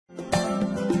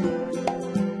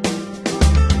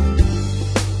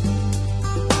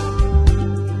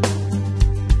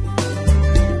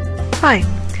Hi,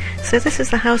 so this is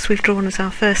the house we've drawn as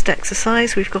our first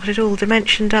exercise. We've got it all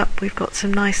dimensioned up, we've got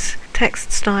some nice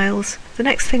text styles. The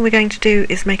next thing we're going to do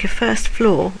is make a first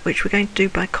floor, which we're going to do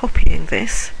by copying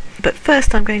this. But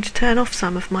first I'm going to turn off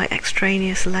some of my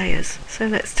extraneous layers. So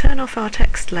let's turn off our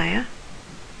text layer.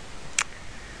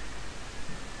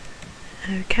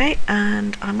 Okay,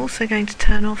 and I'm also going to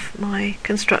turn off my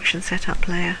construction setup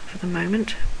layer for the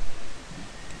moment,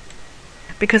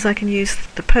 because I can use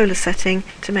the polar setting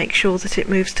to make sure that it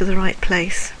moves to the right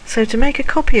place. So to make a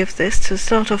copy of this, to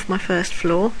start off my first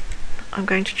floor, I'm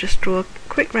going to just draw a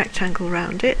quick rectangle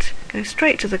around it, go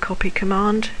straight to the copy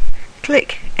command,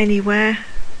 click anywhere,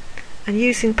 and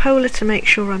using polar to make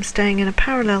sure I'm staying in a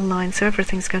parallel line so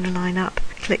everything's going to line up,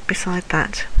 click beside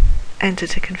that, enter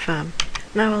to confirm.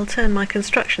 Now I'll turn my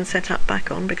construction setup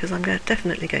back on because I'm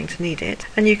definitely going to need it,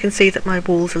 and you can see that my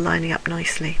walls are lining up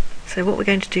nicely. So what we're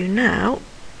going to do now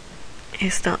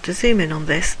is start to zoom in on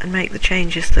this and make the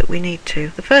changes that we need to.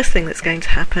 The first thing that's going to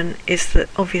happen is that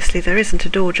obviously there isn't a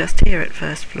door just here at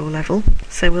first floor level,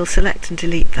 so we'll select and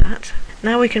delete that.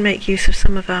 Now we can make use of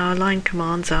some of our line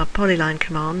commands, our polyline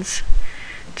commands,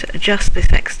 to adjust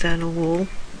this external wall.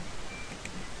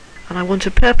 And I want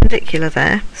a perpendicular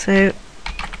there, so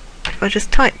if I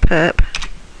just type perp,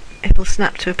 it'll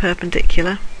snap to a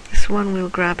perpendicular. This one we'll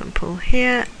grab and pull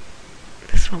here,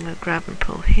 this one we'll grab and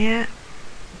pull here,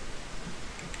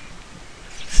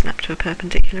 snap to a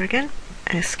perpendicular again,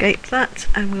 escape that,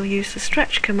 and we'll use the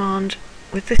stretch command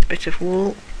with this bit of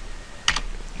wall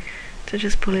to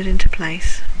just pull it into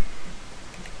place.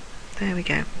 There we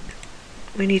go.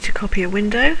 We need to copy a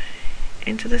window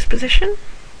into this position.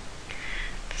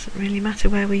 Doesn't really matter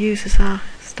where we use as our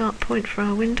start point for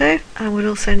our window, and we'll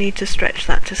also need to stretch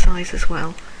that to size as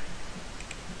well.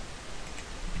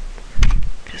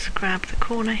 Just grab the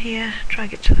corner here,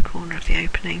 drag it to the corner of the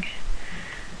opening.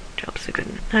 Jobs are good.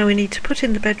 Now we need to put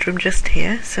in the bedroom just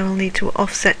here, so I'll need to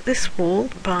offset this wall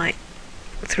by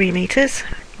 3 meters.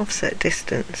 Offset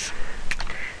distance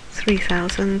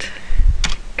 3000.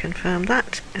 Confirm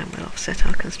that, and we'll offset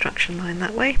our construction line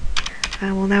that way.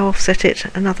 And we'll now offset it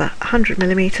another 100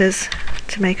 millimeters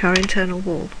to make our internal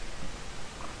wall.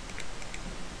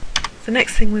 The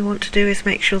next thing we want to do is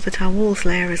make sure that our walls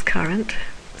layer is current,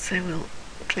 so we'll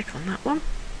click on that one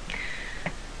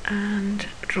and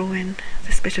draw in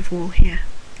this bit of wall here.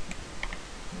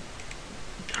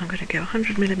 I'm going to go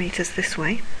 100 millimeters this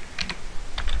way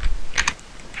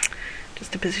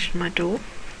just to position my door,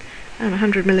 and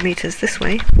 100 millimeters this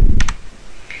way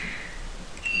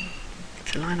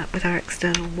to line up with our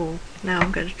external wall. Now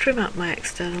I'm going to trim out my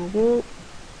external wall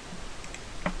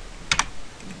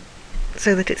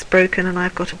so that it's broken and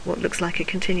I've got what looks like a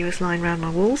continuous line around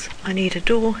my walls. I need a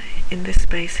door in this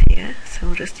space here, so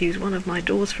I'll just use one of my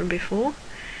doors from before,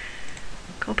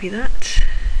 copy that,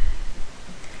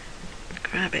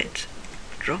 grab it,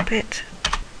 drop it.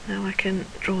 Now I can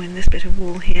draw in this bit of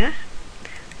wall here.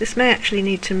 This may actually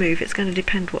need to move, it's going to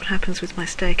depend what happens with my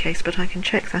staircase, but I can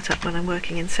check that up when I'm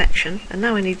working in section. And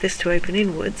now I need this to open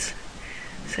inwards,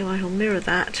 so I will mirror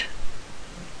that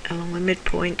along the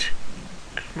midpoint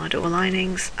of my door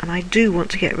linings, and I do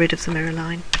want to get rid of the mirror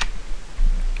line.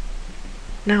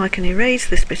 Now I can erase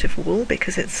this bit of wall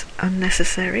because it's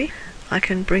unnecessary. I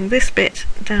can bring this bit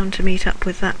down to meet up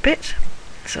with that bit,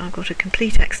 so I've got a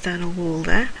complete external wall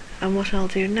there. And what I'll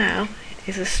do now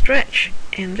is a stretch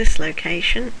in this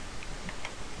location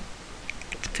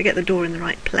to get the door in the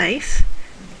right place.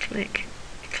 Click,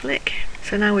 click.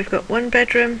 So now we've got 1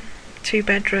 bedroom, 2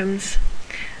 bedrooms.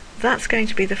 That's going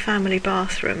to be the family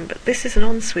bathroom, but this is an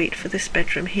ensuite for this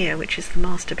bedroom here, which is the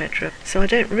master bedroom. So I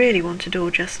don't really want a door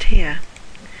just here.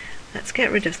 Let's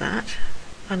get rid of that.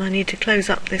 And I need to close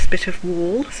up this bit of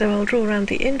wall, so I'll draw around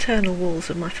the internal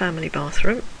walls of my family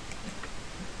bathroom.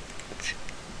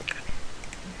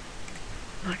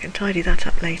 I can tidy that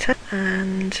up later,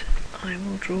 and I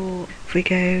will draw, if we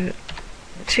go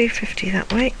 250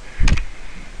 that way,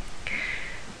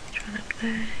 draw up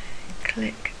there,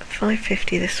 click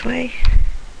 550 this way,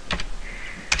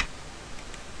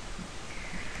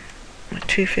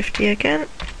 250 again.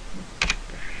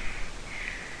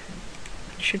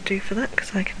 Should do for that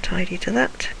because I can tidy to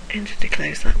that. Enter to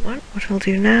close that one. What I'll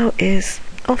do now is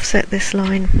offset this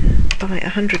line by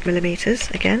 100 millimeters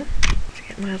again to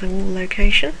get my other wall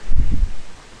location.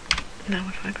 Now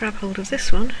if I grab hold of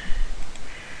this one,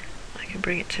 I can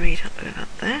bring it to meet up with that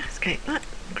there. Escape that.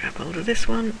 Grab hold of this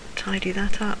one, tidy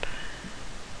that up.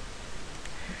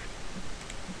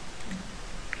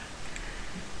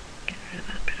 Get rid of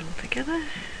that bit altogether.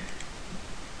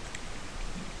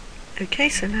 Okay,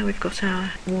 so now we've got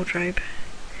our wardrobe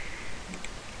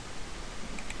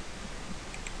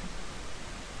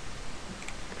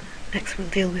Next we'll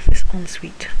deal with this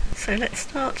ensuite. So let's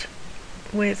start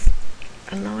with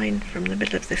a line from the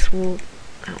middle of this wall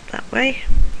out that way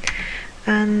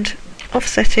and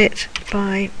offset it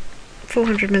by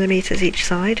 400mm each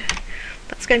side.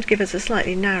 That's going to give us a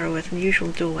slightly narrower than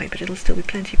usual doorway, but it'll still be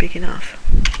plenty big enough.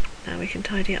 Now we can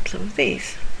tidy up some of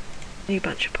these. New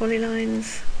bunch of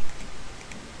polylines.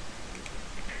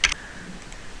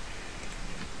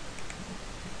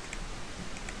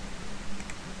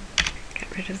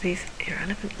 Get rid of these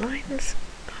irrelevant lines.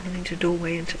 I'll need a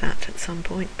doorway into that at some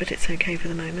point, but it's okay for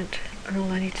the moment. And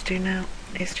all I need to do now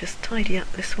is just tidy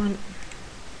up this one.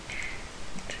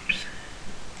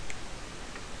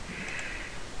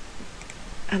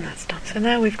 And that's done. So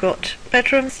now we've got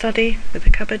bedroom, study with a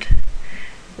cupboard.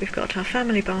 We've got our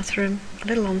family bathroom, a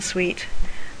little ensuite,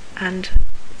 and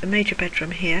the major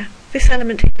bedroom here. This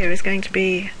element here is going to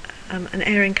be an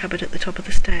airing cupboard at the top of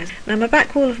the stairs. Now my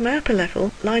back wall of my upper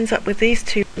level lines up with these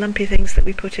two lumpy things that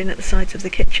we put in at the sides of the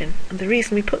kitchen, and the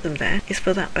reason we put them there is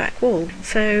for that back wall.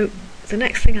 So the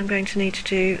next thing I'm going to need to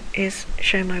do is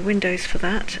show my windows for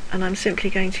that, and I'm simply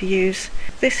going to use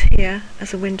this here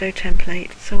as a window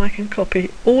template, so I can copy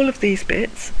all of these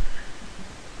bits,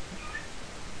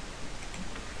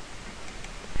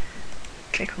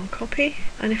 click on copy,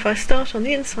 and if I start on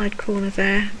the inside corner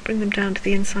there, bring them down to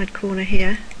the inside corner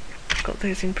here, I've got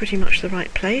those in pretty much the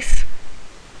right place.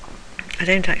 I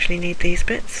don't actually need these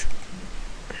bits,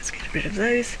 let's get rid of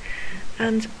those,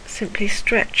 and simply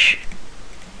stretch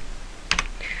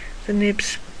the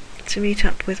nibs to meet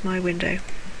up with my window.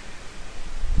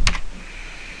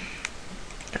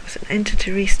 That was an enter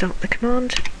to restart the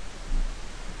command.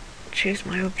 Choose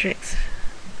my objects,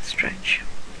 stretch.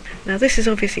 Now this is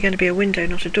obviously going to be a window,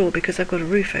 not a door, because I've got a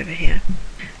roof over here.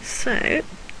 So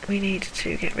we need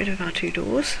to get rid of our two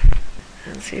doors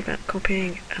and see about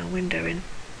copying our window in.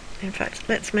 In fact,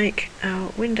 let's make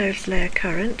our windows layer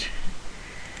current.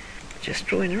 Just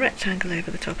draw in a rectangle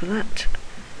over the top of that.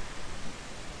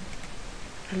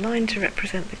 A line to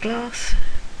represent the glass.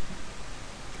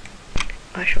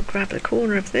 I shall grab the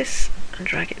corner of this and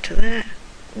drag it to there.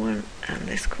 One, and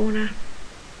this corner.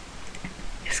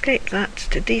 Escape that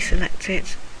to deselect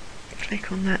it.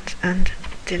 Click on that and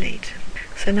delete.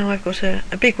 So now I've got a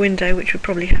big window which would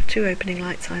probably have two opening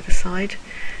lights either side,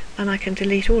 and I can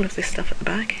delete all of this stuff at the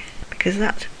back because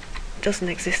that doesn't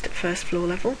exist at first floor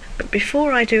level. But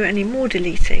before I do any more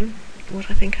deleting,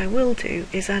 what I think I will do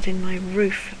is add in my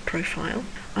roof profile.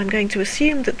 I'm going to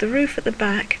assume that the roof at the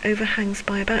back overhangs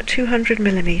by about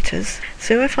 200mm.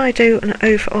 So if I do an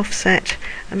O for offset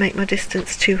and make my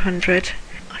distance 200,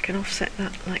 I can offset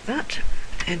that like that.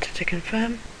 Enter to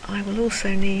confirm. I will also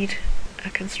need a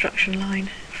construction line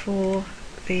for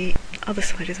the other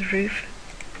side of the roof.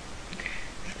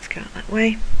 So let's go out that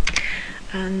way.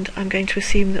 And I'm going to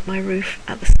assume that my roof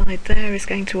at the side there is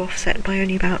going to offset by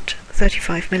only about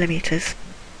 35mm.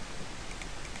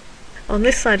 On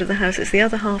this side of the house it's the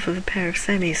other half of a pair of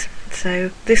semis,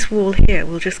 so this wall here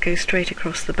will just go straight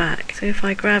across the back. So if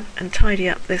I grab and tidy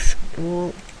up this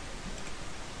wall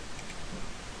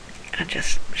and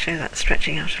just show that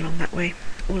stretching out along that way,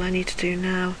 all I need to do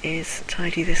now is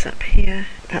tidy this up here.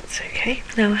 That's okay.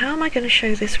 Now how am I going to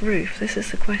show this roof? This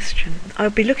is the question. I'll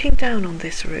be looking down on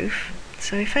this roof,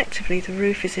 so effectively the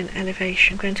roof is in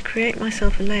elevation. I'm going to create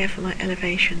myself a layer for my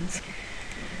elevations.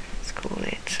 Let's call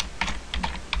it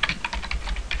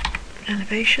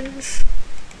elevations.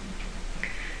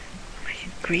 Make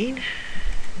it green.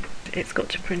 It's got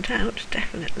to print out,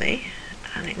 definitely,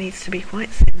 and it needs to be quite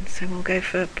thin, so we'll go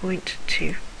for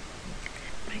 0.2.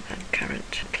 Make that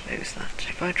current, close that.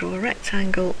 If I draw a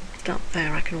rectangle up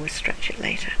there, I can always stretch it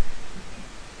later.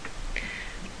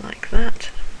 Like that.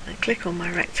 And click on my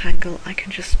rectangle, I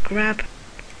can just grab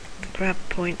the grab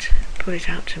point, pull it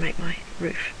out to make my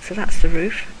roof. So that's the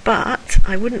roof, but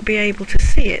I wouldn't be able to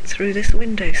see it through this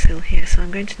windowsill here, so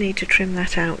I'm going to need to trim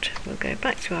that out. We'll go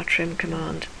back to our trim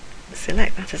command,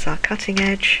 select that as our cutting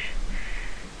edge,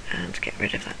 and get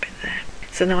rid of that bit there.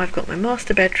 So now I've got my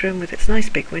master bedroom with its nice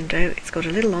big window. It's got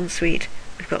a little ensuite.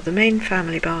 We've got the main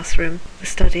family bathroom, the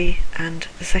study, and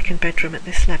the second bedroom at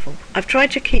this level. I've tried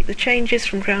to keep the changes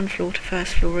from ground floor to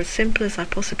first floor as simple as I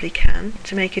possibly can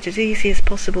to make it as easy as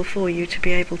possible for you to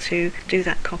be able to do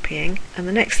that copying. And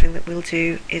the next thing that we'll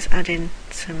do is add in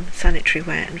some sanitary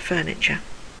ware and furniture.